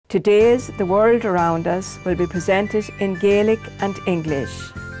Today's The World Around Us will be presented in Gaelic and English,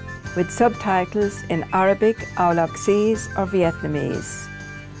 with subtitles in Arabic, Aulacese or Vietnamese,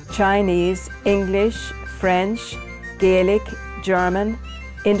 Chinese, English, French, Gaelic, German,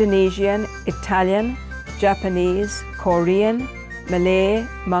 Indonesian, Italian, Japanese, Korean, Malay,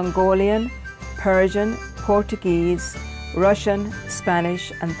 Mongolian, Persian, Portuguese, Russian,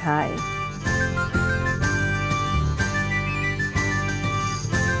 Spanish and Thai.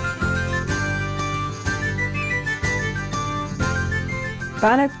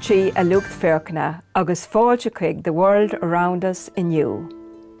 Banach chi a lucht ferkna agus fáilte chuig The World Around Us inniu.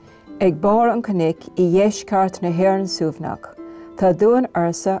 Ag bar an conic I dhéisceart na hÉireann suamhnach, tá dúin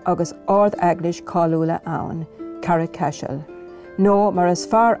ursa agus ard aglis cáiliúla ann, carreg Cashel. nó mar as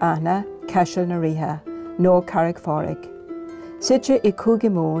fearr aithne Cashel na ríthe, nó carreg fáric. Suite I cúige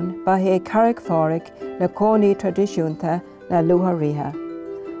mún ba hé carreg fáric le cónaí tradiisiúnta na luatha ríthe.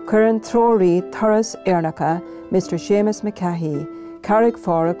 Cuireann tróirí turas éarnacha Mr. Seamus McCahey, carreg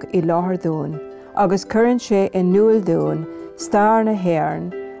fáric I láthair dúin, agus cuireann sé in nua dúin stair na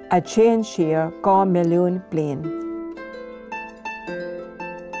hÉireann a chéan siar 2 milliún bliain.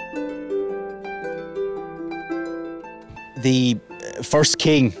 The first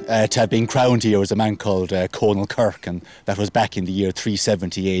king to have been crowned here was a man called Conal Kirk, and that was back in the year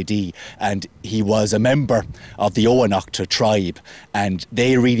 370 AD, and he was a member of the Oanachta tribe, and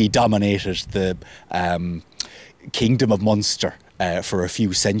they really dominated the kingdom of Munster for a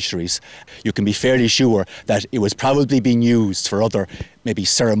few centuries. You can be fairly sure that it was probably being used for other maybe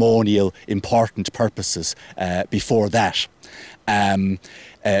ceremonial important purposes before that.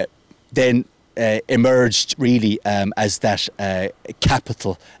 Then emerged really as that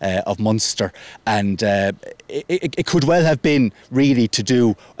capital of Munster, and it could well have been really to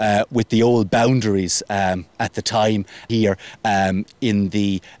do with the old boundaries at the time here in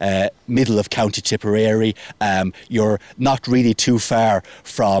the middle of County Tipperary. You're not really too far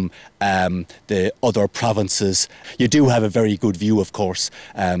from the other provinces. You do have a very good view, of course,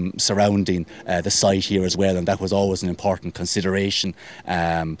 surrounding the site here as well, and that was always an important consideration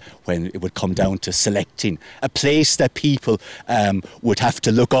when it would come down to selecting a place that people would have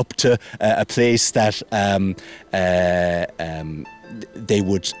to look up to, a place that they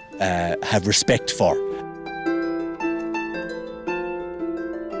would have respect for.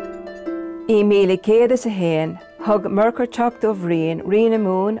 I 1901 thug Mercur Teacht Ó Bhriain, Rina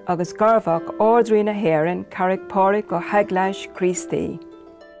Moon agus Garbhach Ordrí na hÉireann carreg páric ó Haglash Christi.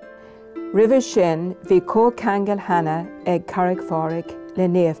 Ribh sin bhí cócangel hannah ag carreg fáric le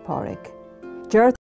néamh páric.